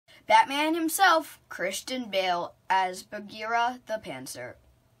Batman himself, Christian Bale, as Bagheera the Panther.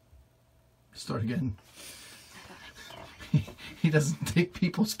 Start again. He doesn't take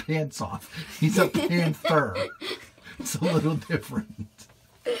people's pants off. He's a panther. It's a little different.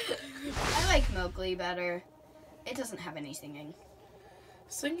 I like Mowgli better. It doesn't have any singing.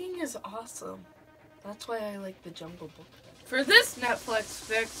 Singing is awesome. That's why I like the Jungle Book. For this Netflix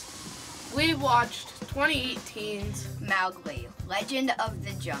fix, we watched 2018's Mowgli, Legend of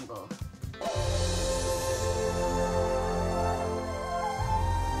the Jungle.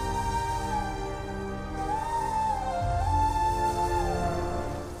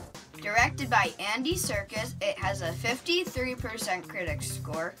 Directed by Andy Serkis, it has a 53% critic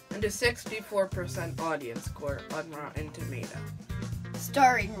score. and a 64% audience score on Rotten Tomatoes.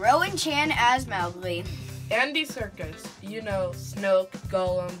 Starring Rowan Chan as Mowgli. Andy Serkis, you know Snoke,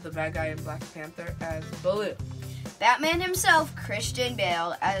 Gollum, the bad guy in Black Panther, as Baloo. Batman himself, Christian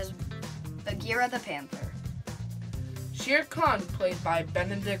Bale, as Bagheera the Panther. Shere Khan, played by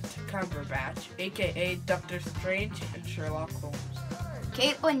Benedict Cumberbatch, aka Doctor Strange and Sherlock Holmes.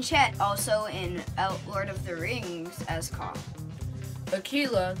 Kate Blanchett, also in Lord of the Rings, as Kong.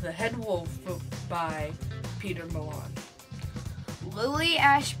 Aquila, the head wolf, by Peter Milan. Louis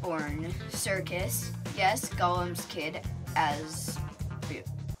Ashbourne, Circus, yes, Gollum's kid, as Boo.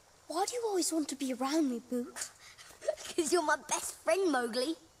 Why do you always want to be around me, Boo? Because you're my best friend,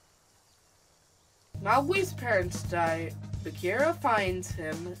 Mowgli. Mowgli's parents die. Bagheera finds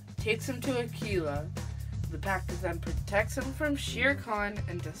him, takes him to Aquila. The pack then protects him from Shere Khan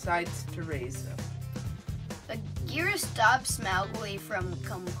and decides to raise him. Bagheera stops Mowgli from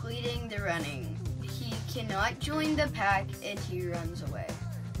completing the running. He cannot join the pack and he runs away.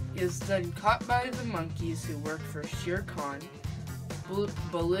 He is then caught by the monkeys who work for Shere Khan.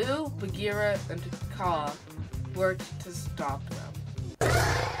 Baloo, Bagheera, and Kaa work to stop them.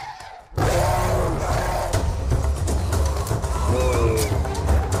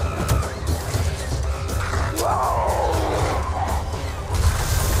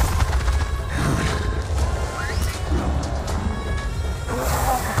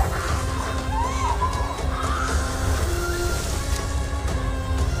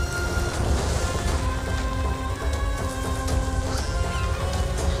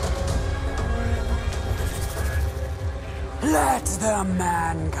 Let the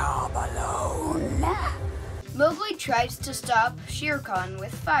man come alone. Mowgli tries to stop Shere Khan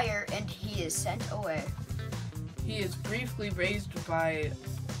with fire and he is sent away. He is briefly raised by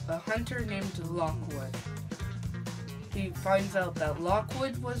a hunter named Lockwood. He finds out that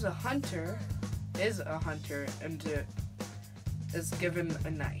Lockwood is a hunter, and is given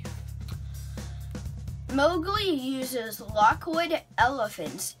a knife. Mowgli uses Lockwood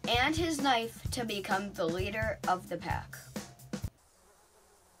elephants and his knife to become the leader of the pack.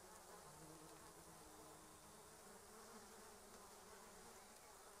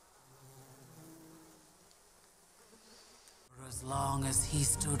 For as long as he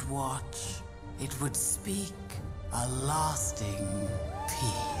stood watch, it would speak a lasting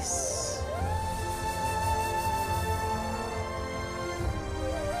peace.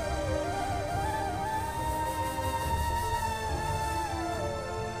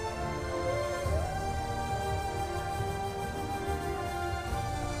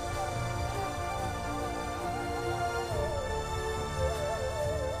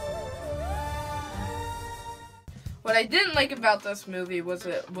 What I didn't like about this movie was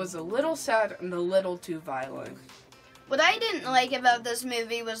it was a little sad and a little too violent. What I didn't like about this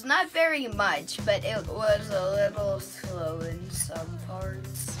movie was not very much, but it was a little slow in some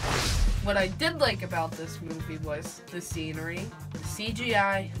parts. What I did like about this movie was the scenery, the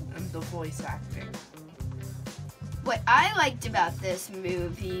CGI, and the voice acting. What I liked about this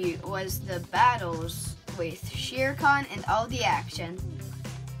movie was the battles with Shere Khan and all the action.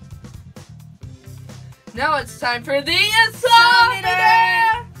 Now it's time for the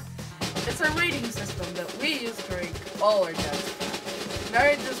Assaultmeter! It's a rating system that we use to rank all our deaths. And I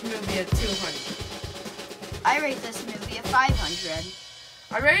rate this movie at 200. I rate this movie a 500.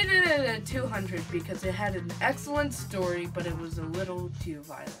 I rated it at 200 because it had an excellent story, but it was a little too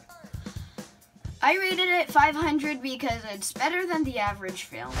violent. I rated it 500 because it's better than the average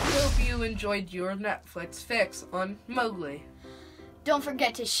film. I hope you enjoyed your Netflix fix on Mowgli. Don't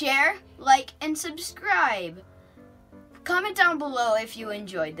forget to share, like, and subscribe. Comment down below if you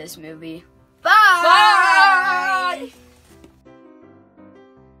enjoyed this movie. Bye! Bye!